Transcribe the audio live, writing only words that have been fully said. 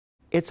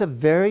It's a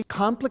very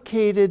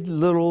complicated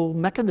little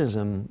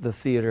mechanism, the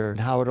theater, and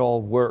how it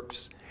all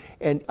works.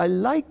 And I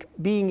like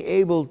being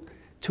able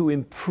to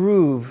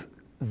improve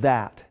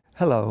that.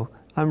 Hello,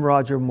 I'm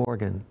Roger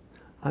Morgan.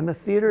 I'm a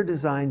theater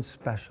design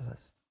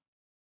specialist.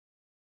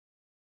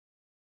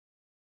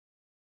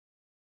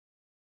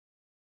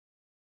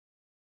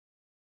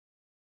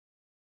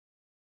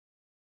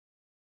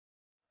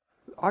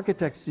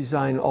 Architects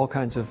design all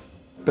kinds of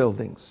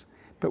buildings,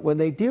 but when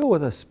they deal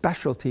with a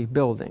specialty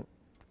building,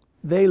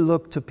 they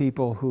look to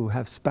people who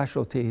have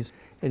specialties,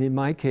 and in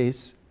my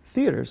case,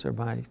 theaters are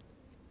my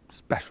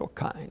special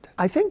kind.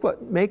 I think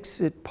what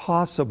makes it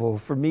possible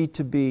for me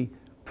to be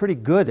pretty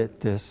good at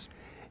this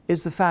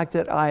is the fact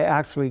that I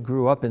actually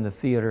grew up in the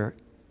theater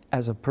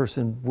as a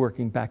person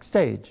working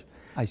backstage.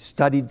 I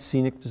studied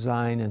scenic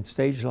design and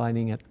stage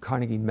lighting at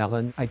Carnegie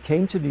Mellon. I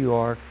came to New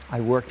York. I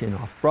worked in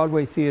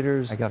off-Broadway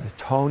theaters. I got a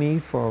Tony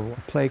for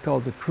a play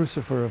called The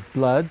Crucifer of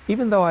Blood.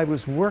 Even though I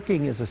was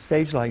working as a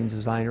stage lighting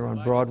designer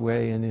on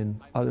Broadway and in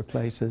other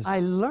places, I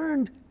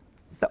learned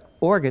the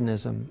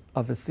organism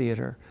of a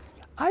theater.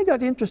 I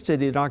got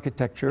interested in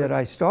architecture, and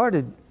I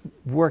started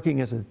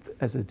working as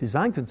a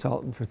design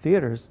consultant for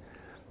theaters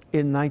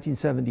in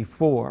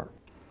 1974.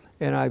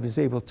 And I was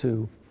able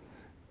to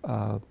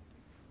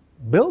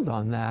build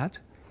on that,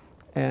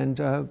 and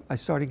I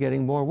started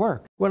getting more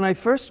work. When I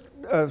first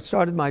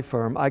started my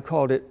firm, I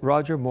called it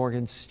Roger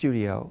Morgan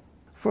Studio.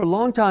 For a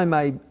long time,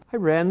 I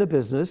ran the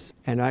business,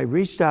 and I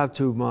reached out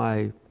to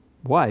my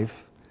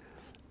wife,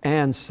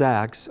 Ann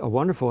Sachs, a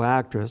wonderful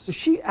actress.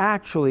 She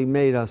actually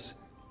made us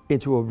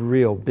into a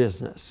real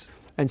business.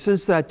 And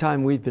since that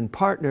time, we've been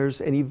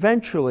partners, and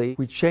eventually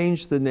we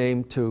changed the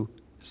name to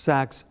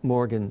Sachs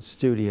Morgan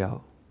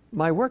Studio.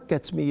 My work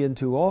gets me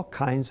into all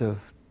kinds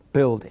of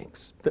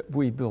buildings.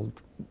 We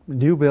build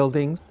new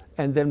buildings,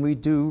 and then we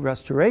do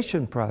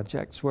restoration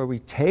projects where we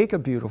take a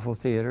beautiful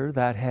theater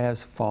that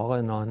has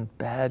fallen on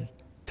bad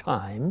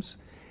times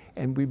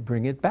and we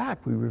bring it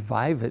back. We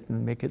revive it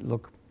and make it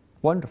look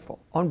wonderful.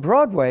 On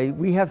Broadway,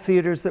 we have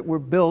theaters that were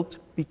built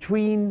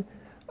between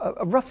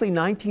roughly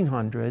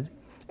 1900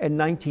 and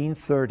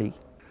 1930.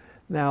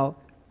 Now,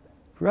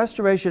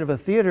 restoration of a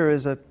theater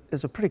is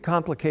a pretty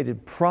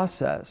complicated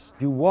process.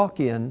 You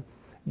walk in,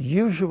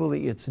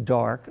 usually it's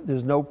dark,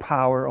 there's no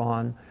power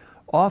on.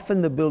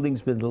 Often the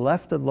building's been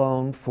left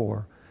alone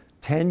for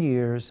 10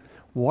 years.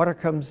 Water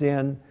comes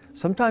in.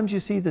 Sometimes you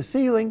see the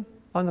ceiling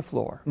on the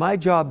floor. My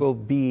job will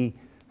be,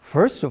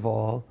 first of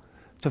all,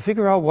 to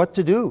figure out what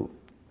to do.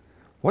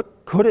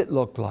 What could it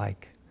look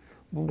like?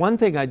 One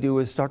thing I do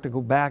is start to go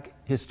back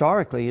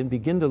historically and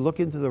begin to look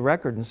into the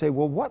record and say,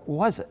 well, what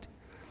was it?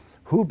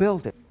 Who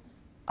built it?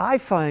 I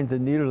find the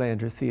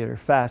Nederlander Theatre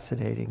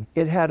fascinating.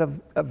 It had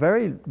a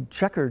very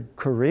checkered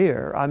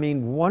career. I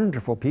mean,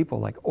 wonderful people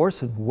like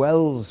Orson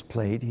Welles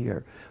played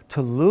here.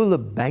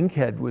 Tallulah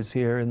Bankhead was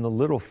here in The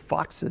Little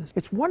Foxes.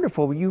 It's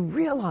wonderful when you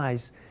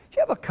realize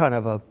you have a kind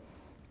of a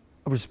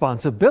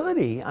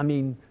responsibility, I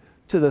mean,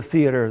 to the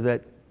theater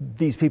that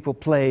these people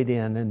played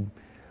in, and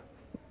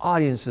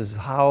audiences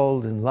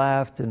howled and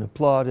laughed and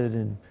applauded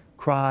and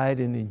cried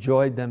and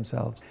enjoyed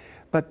themselves.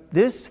 But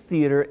this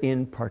theater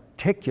in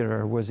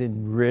particular was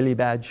in really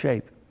bad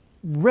shape.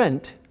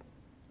 Rent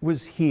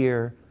was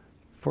here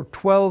for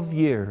 12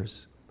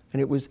 years,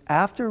 and it was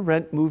after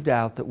Rent moved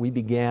out that we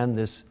began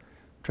this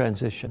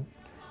transition.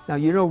 Now,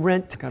 you know,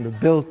 Rent kind of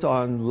built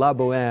on La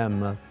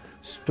Bohème, a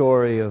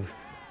story of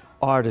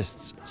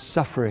artists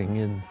suffering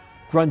in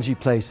grungy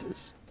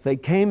places. They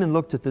came and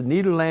looked at the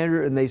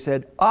Nederlander and they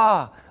said,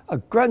 ah, a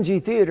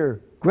grungy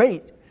theater,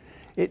 great.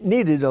 It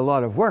needed a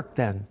lot of work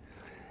then,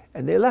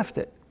 and they left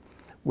it.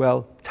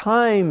 Well,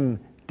 Time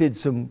did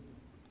some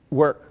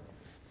work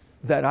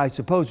that I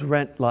suppose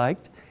Rent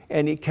liked,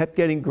 and it kept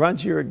getting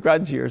grungier and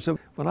grungier. So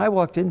when I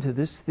walked into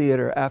this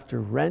theater after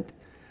Rent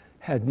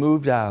had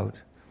moved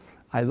out,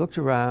 I looked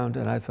around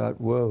and I thought,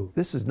 whoa,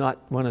 this is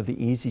not one of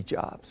the easy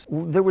jobs.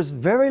 There was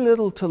very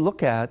little to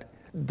look at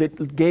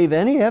that gave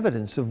any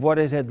evidence of what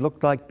it had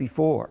looked like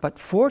before. But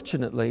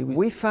fortunately,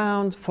 we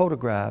found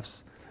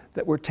photographs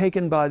that were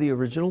taken by the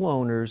original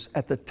owners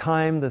at the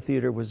time the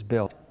theater was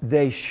built.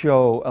 They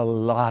show a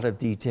lot of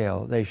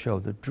detail. They show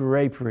the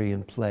drapery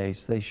in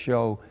place. They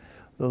show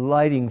the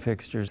lighting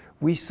fixtures.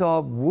 We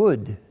saw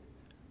wood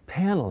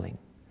paneling.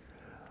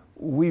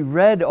 We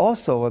read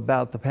also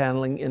about the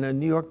paneling in a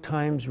New York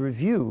Times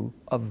review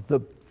of the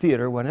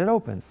theater when it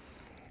opened.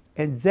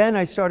 And then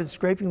I started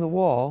scraping the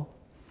wall,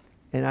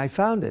 and I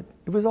found it.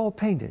 It was all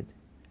painted.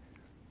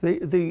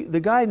 The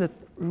guy who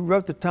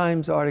wrote the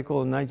Times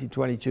article in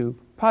 1922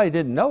 probably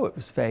didn't know it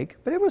was fake,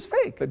 but it was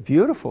fake, but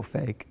beautiful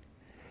fake.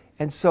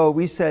 And so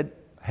we said,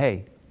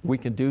 hey, we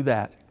can do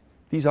that.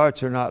 These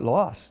arts are not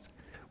lost.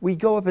 We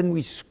go up and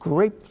we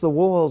scrape the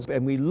walls,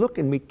 and we look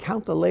and we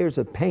count the layers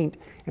of paint,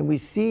 and we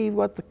see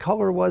what the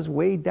color was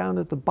way down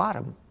at the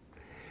bottom.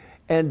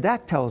 And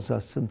that tells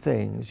us some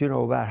things, you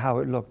know, about how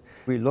it looked.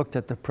 We looked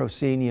at the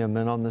proscenium,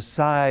 and on the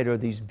side are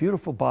these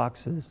beautiful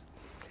boxes.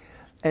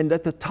 And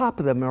at the top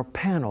of them are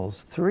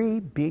panels, 3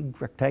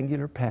 big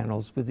rectangular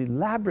panels with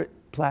elaborate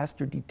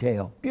plaster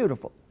detail,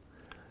 beautiful.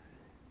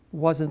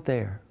 wasn't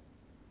there.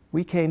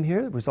 We came here,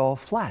 it was all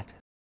flat.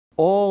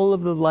 All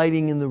of the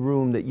lighting in the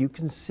room that you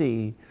can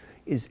see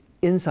is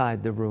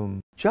inside the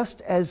room,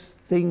 just as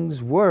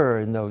things were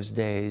in those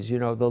days. You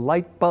know, the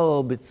light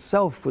bulb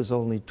itself was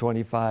only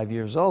 25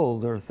 years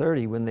old or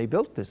 30 when they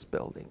built this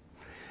building.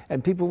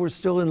 And people were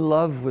still in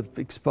love with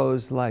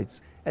exposed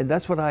lights. And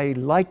that's what I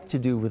like to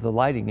do with the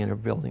lighting in a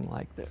building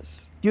like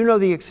this. You know,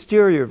 the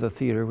exterior of the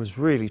theater was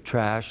really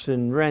trashed,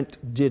 and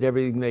Rent did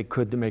everything they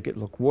could to make it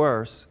look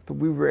worse. But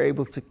we were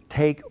able to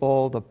take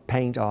all the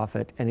paint off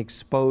it and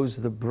expose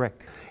the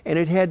brick. And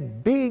it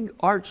had big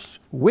arched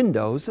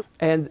windows,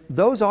 and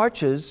those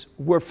arches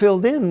were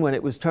filled in when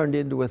it was turned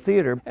into a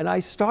theater. And I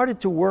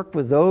started to work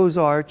with those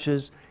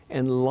arches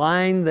and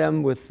line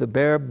them with the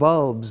bare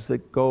bulbs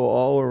that go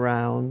all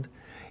around,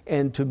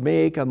 and to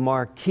make a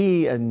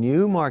marquee, a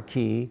new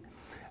marquee,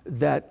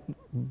 that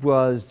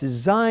was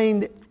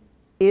designed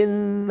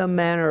in the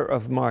manner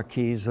of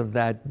marquees of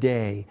that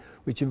day,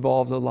 which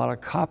involved a lot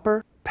of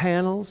copper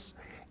panels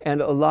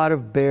and a lot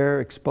of bare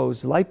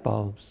exposed light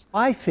bulbs.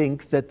 I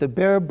think that the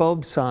bare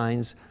bulb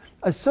signs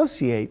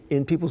associate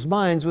in people's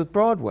minds with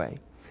Broadway.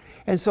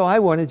 And so I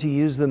wanted to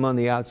use them on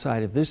the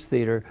outside of this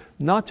theater,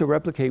 not to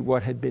replicate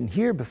what had been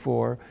here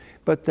before,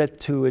 but that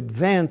to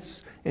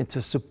advance and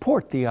to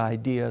support the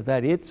idea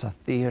that it's a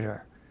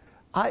theater.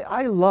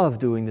 I love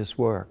doing this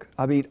work.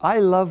 I mean, I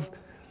love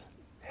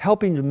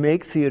helping to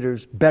make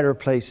theaters better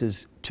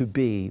places to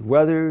be,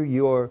 whether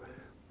you're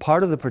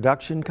part of the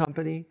production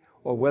company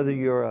or whether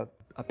you're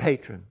a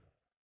patron.